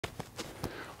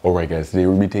Alright guys, today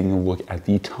we're going to be taking a look at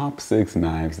the top 6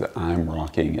 knives that I'm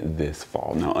rocking this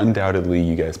fall. Now undoubtedly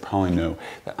you guys probably know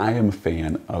that I am a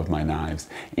fan of my knives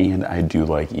and I do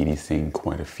like EDCing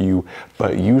quite a few,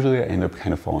 but usually I end up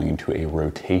kind of falling into a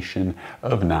rotation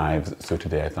of knives. So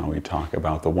today I thought we'd talk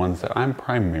about the ones that I'm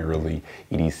primarily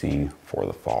EDCing for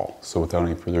the fall. So without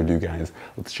any further ado guys,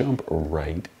 let's jump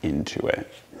right into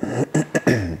it.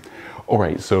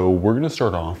 Alright, so we're going to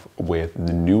start off with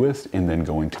the newest and then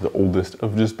going to the oldest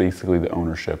of just basically the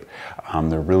ownership.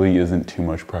 There really isn't too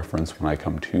much preference when I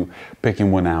come to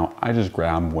picking one out. I just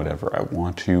grab whatever I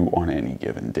want to on any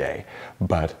given day.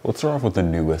 But let's start off with the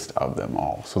newest of them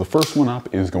all. So the first one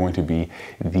up is going to be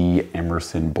the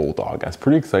Emerson Bulldog. I was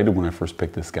pretty excited when I first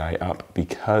picked this guy up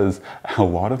because a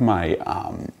lot of my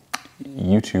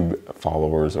YouTube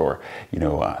followers or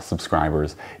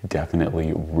subscribers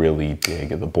definitely really dig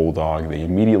the Bulldog. They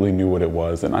immediately knew what it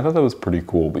was, and I thought that was pretty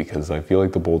cool because I feel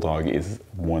like the Bulldog is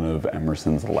one of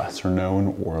Emerson's lesser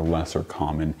known or lesser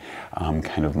common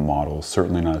kind of models.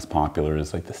 Certainly not as popular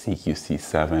as like the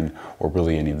CQC7 or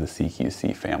really any of the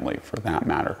CQC family for that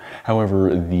matter.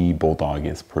 However, the Bulldog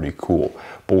is pretty cool.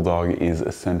 Bulldog is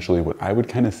essentially what I would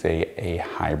kind of say a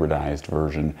hybridized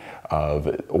version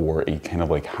of, or a kind of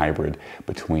like hybrid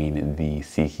between the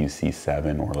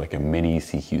CQC7 or like a mini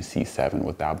CQC7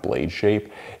 with that blade shape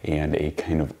and a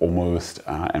kind of almost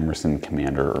Emerson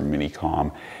Commander or mini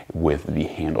com with the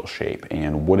handle shape.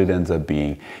 And what it ends up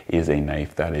being is a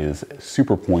knife that is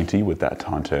super pointy with that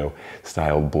Tonto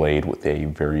styled blade with a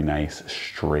very nice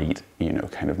straight,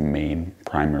 kind of main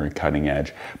primary cutting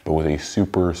edge, but with a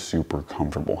super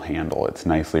comfortable handle. It's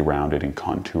nicely rounded and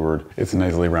contoured.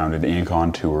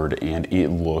 And it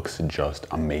looks just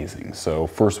amazing. So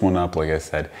first one up, like I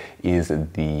said, is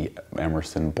the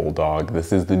Emerson Bulldog.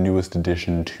 This is the newest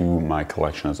addition to my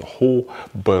collection as a whole,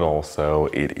 but also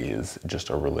it is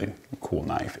just a really cool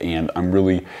knife. And I'm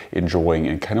really enjoying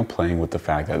and kind of playing with the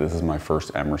fact that this is my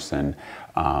first Emerson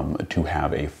to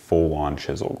have a full-on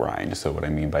chisel grind. So what I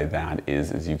mean by that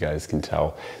is, as you guys can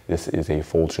tell, this is a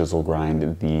full chisel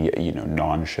grind. The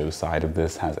non-show side of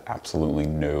this has absolutely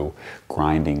no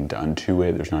grinding done to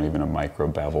it. There's not even a micro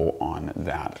bevel on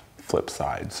that flip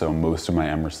side. So most of my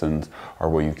Emersons are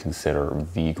what you consider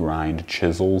V-grind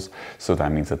chisels. So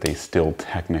that means that they still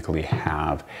technically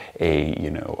have a,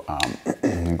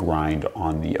 grind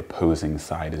on the opposing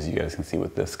side. As you guys can see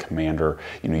with this Commander,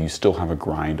 you still have a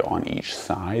grind on each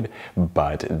side,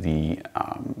 but the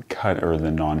cut or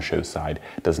the non-show side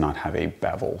does not have a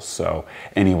bevel. So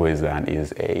anyways, that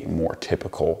is a more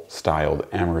typical styled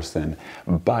Emerson,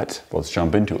 but let's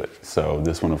jump into it. So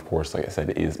this one, of course, like I said,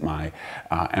 is my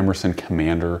Emerson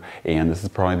Commander, and this is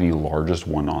probably the largest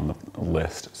one on the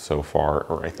list so far,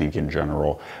 or I think in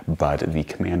general, but the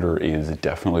Commander is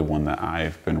definitely one that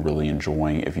I've been really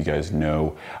enjoying. If you guys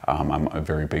know, I'm a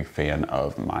very big fan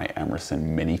of my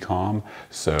Emerson Minicom,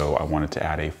 so I wanted to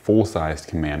add a full-sized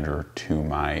Commander to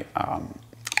my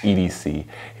EDC,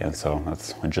 and so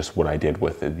that's just what I did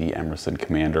with the Emerson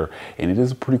Commander, and it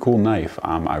is a pretty cool knife.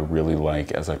 I really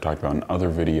like, as I've talked about in other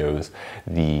videos,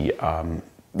 the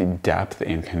depth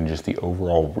and kind of just the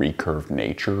overall recurved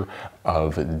nature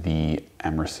of the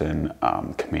Emerson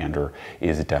Commander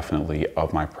is definitely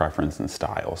of my preference and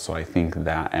style. So I think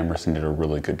that Emerson did a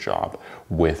really good job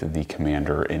with the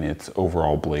Commander in its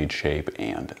overall blade shape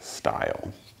and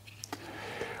style.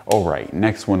 All right,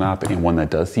 next one up, and one that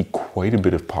does see quite a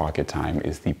bit of pocket time,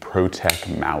 is the ProTech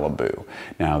Malibu.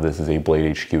 Now, this is a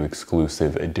Blade HQ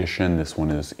exclusive edition. This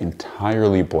one is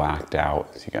entirely blacked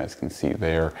out, as you guys can see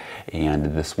there,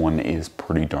 and this one is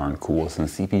pretty darn cool. It's in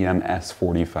CPM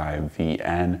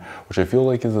S45VN, which I feel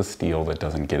like is a steel that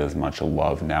doesn't get as much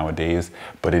love nowadays,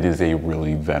 but it is a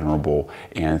really venerable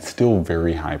and still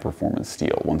very high performance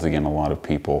steel. Once again, a lot of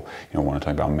people want to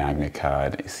talk about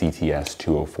MagnaCut, CTS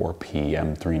 204P,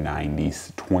 M390,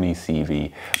 20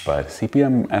 CV, but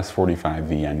CPM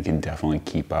S45VN can definitely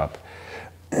keep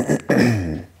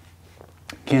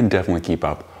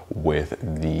up with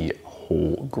the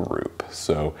whole group.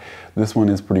 So this one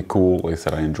is pretty cool. Like I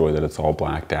said, I enjoy that it's all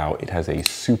blacked out. It has a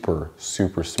super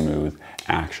smooth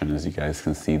action, as you guys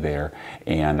can see there,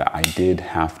 and I did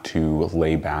have to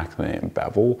lay back the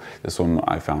bevel. This one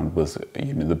I found was,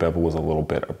 the bevel was a little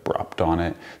bit abrupt on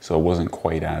it, so it wasn't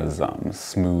quite as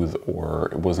smooth, or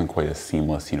it wasn't quite as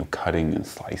seamless, cutting and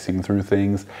slicing through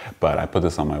things. But I put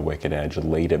this on my Wicked Edge,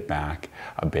 laid it back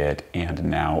a bit, and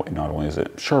now not only is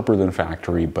it sharper than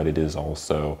factory, but it is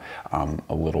also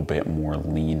a little bit more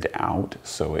leaned out,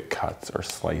 so it cuts or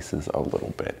slices a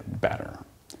little bit better.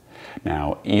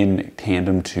 Now, in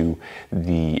tandem to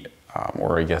the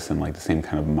or I guess in like the same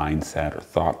kind of mindset or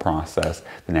thought process,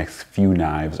 the next few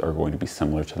knives are going to be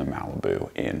similar to the Malibu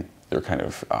in their kind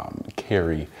of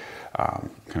carry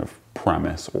kind of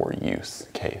premise or use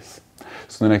case.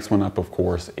 So the next one up, of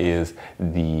course, is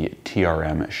the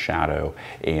TRM Shadow,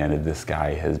 and this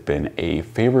guy has been a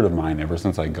favorite of mine ever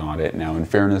since I got it. Now, in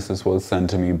fairness, this was sent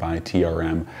to me by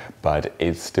TRM, but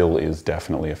it still is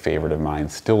definitely a favorite of mine,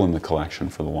 still in the collection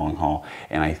for the long haul,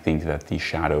 and I think that the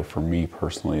Shadow, for me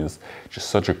personally, is just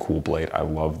such a cool blade. I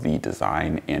love the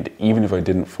design, and even if I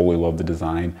didn't fully love the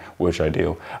design, which I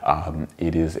do,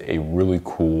 it is a really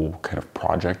cool kind of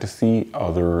project to see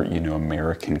other,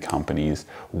 American companies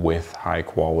with high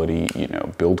quality,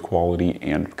 build quality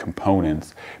and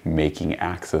components making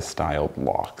Axis styled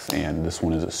locks. And this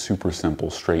one is a super simple,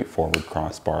 straightforward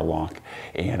crossbar lock,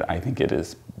 and I think it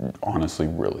is honestly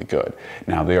really good.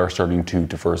 Now they are starting to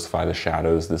diversify the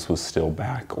shadows. This was still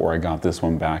back, or I got this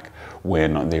one back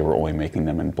when they were only making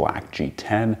them in black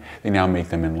G10. They now make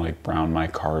them in like brown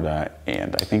micarta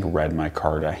and I think red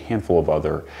micarta, a handful of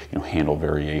other handle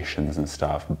variations and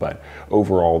stuff. But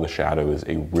overall, the Shadow is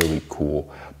a really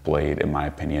cool blade in my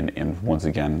opinion, and once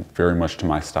again, very much to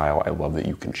my style. I love that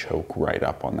you can choke right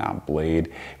up on that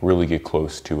blade, really get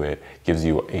close to it, gives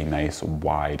you a nice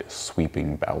wide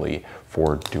sweeping belly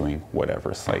for doing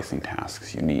whatever slicing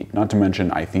tasks you need. Not to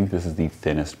mention, I think this is the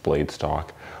thinnest blade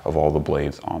stock of all the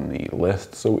blades on the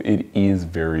list, so it is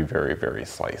very, very, very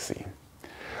slicey.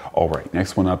 All right,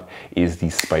 next one up is the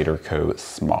Spyderco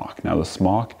Smock. Now the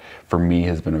Smock for me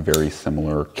has been a very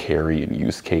similar carry and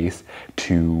use case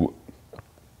to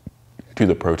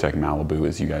the ProTech Malibu.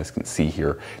 As you guys can see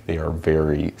here, they are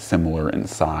very similar in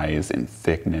size, in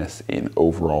thickness, in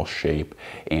overall shape,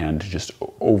 and just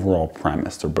overall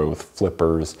premise. They're both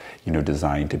flippers,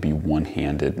 designed to be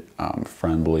one-handed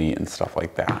friendly and stuff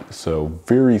like that. So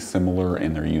very similar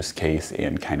in their use case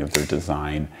and kind of their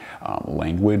design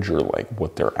language, or like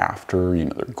what they're after,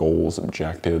 their goals,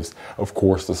 objectives. Of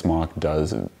course, the Smock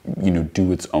does,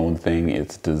 do its own thing.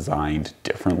 It's designed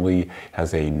differently,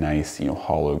 has a nice,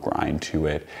 hollow grind to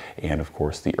it, and of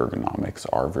course the ergonomics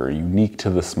are very unique to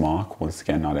the Smock. Once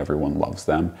again, not everyone loves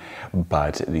them,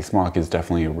 but the Smock is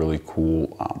definitely a really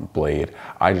cool blade.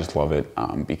 I just love it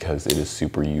because it is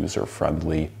super user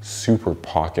friendly, super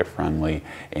pocket friendly,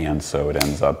 and so it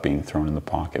ends up being thrown in the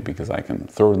pocket because I can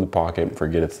throw it in the pocket and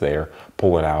forget it's there,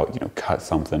 pull it out, cut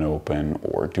something open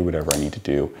or do whatever I need to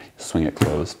do, swing it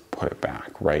closed, put it back,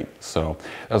 right? So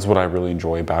that's what I really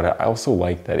enjoy about it. I also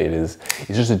like that it's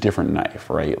just a different knife,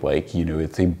 right? Like,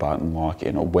 it's a button lock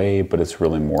in a way, but it's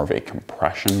really more of a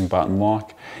compression button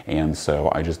lock. And so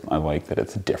I like that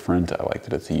it's different. I like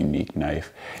that it's a unique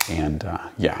knife. And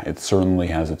yeah, it certainly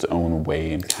has its own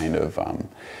way and kind of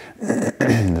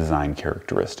design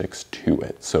characteristics to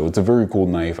it. So it's a very cool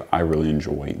knife. I really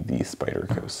enjoy the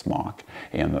Spyderco Smock,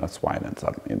 and that's why it ends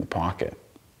up in the pocket.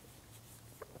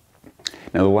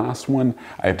 Now the last one,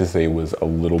 I have to say, was a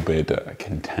little bit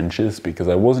contentious because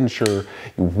I wasn't sure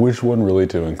which one really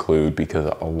to include, because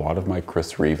a lot of my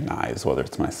Chris Reeve knives, whether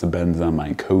it's my Sebenza,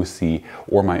 my Kosi,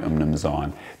 or my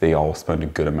Umnumzon, they all spend a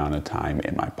good amount of time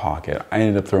in my pocket. I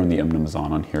ended up throwing the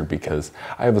Umnumzon on here because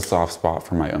I have a soft spot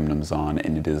for my Umnumzon,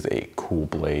 and it is a cool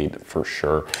blade for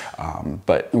sure.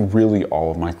 But really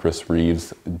all of my Chris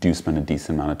Reeves do spend a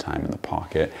decent amount of time in the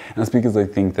pocket. And that's because I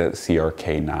think that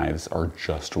CRK knives are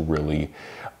just really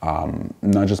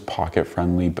not just pocket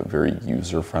friendly, but very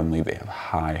user friendly. They have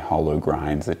high hollow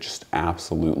grinds that just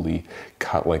absolutely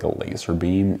cut like a laser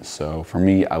beam. So for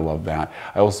me, I love that.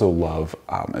 I also love,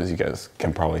 as you guys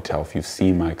can probably tell if you've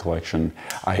seen my collection,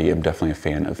 I am definitely a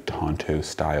fan of Tonto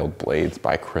styled blades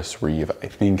by Chris Reeve. I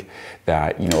think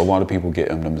that, a lot of people get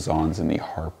Umnumzons in the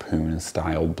harpoon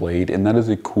styled blade, and that is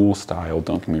a cool style,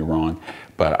 don't get me wrong,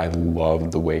 but I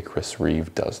love the way Chris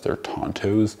Reeve does their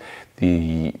Tontos.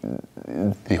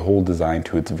 The whole design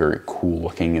to it's very cool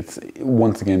looking. It's,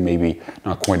 once again, maybe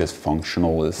not quite as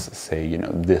functional as, say,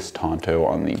 this Tonto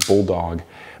on the Bulldog,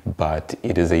 but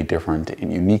it is a different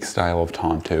and unique style of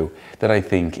Tonto that I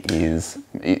think is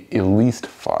at least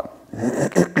fun.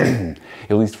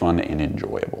 At least fun and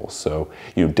enjoyable. So,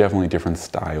 definitely different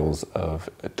styles of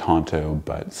Tonto,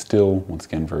 but still, once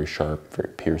again, very sharp, very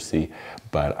piercy,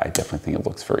 but I definitely think it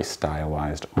looks very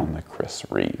stylized on the Chris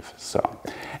Reeve. So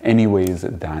anyways,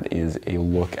 that is a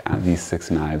look at these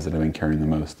 6 knives that I've been carrying the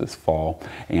most this fall.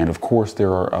 And of course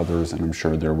there are others, and I'm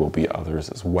sure there will be others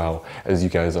as well. As you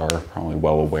guys are probably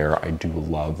well aware, I do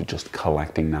love just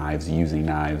collecting knives, using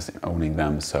knives, owning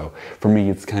them. So for me,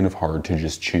 it's kind of hard to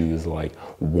just choose like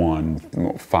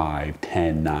 1, 5,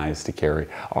 10 knives to carry.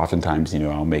 Oftentimes,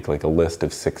 I'll make like a list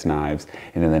of 6 knives,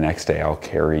 and then the next day I'll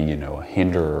carry, a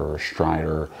Hinder or a Strider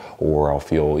provider, or I'll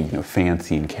feel, you know,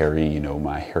 fancy and carry, you know,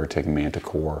 my Heretic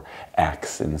Manticore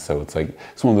X. And so it's like,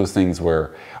 it's one of those things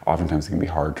where oftentimes it can be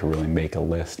hard to really make a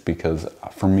list, because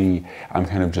for me, I'm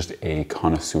kind of just a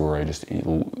connoisseur.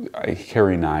 I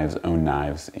carry knives, own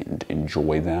knives, and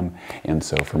enjoy them. And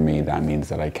so for me, that means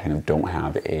that I kind of don't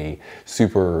have a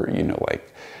super, you know,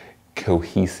 like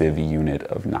cohesive unit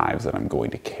of knives that I'm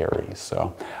going to carry.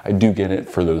 So I do get it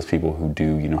for those people who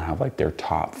do, you know, have like their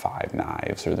top 5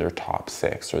 knives or their top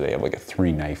 6, or they have like a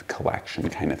 3-knife collection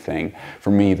kind of thing. For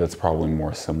me, that's probably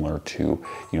more similar to,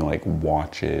 you know, like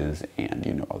watches and,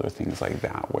 you know, other things like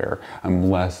that, where I'm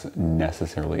less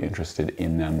necessarily interested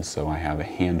in them. So I have a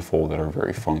handful that are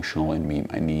very functional and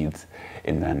meet my needs,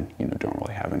 and then, you know, don't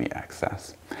really have any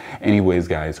excess. Anyways,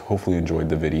 guys, hopefully you enjoyed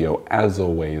the video. As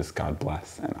always, God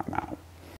bless, and I'm out.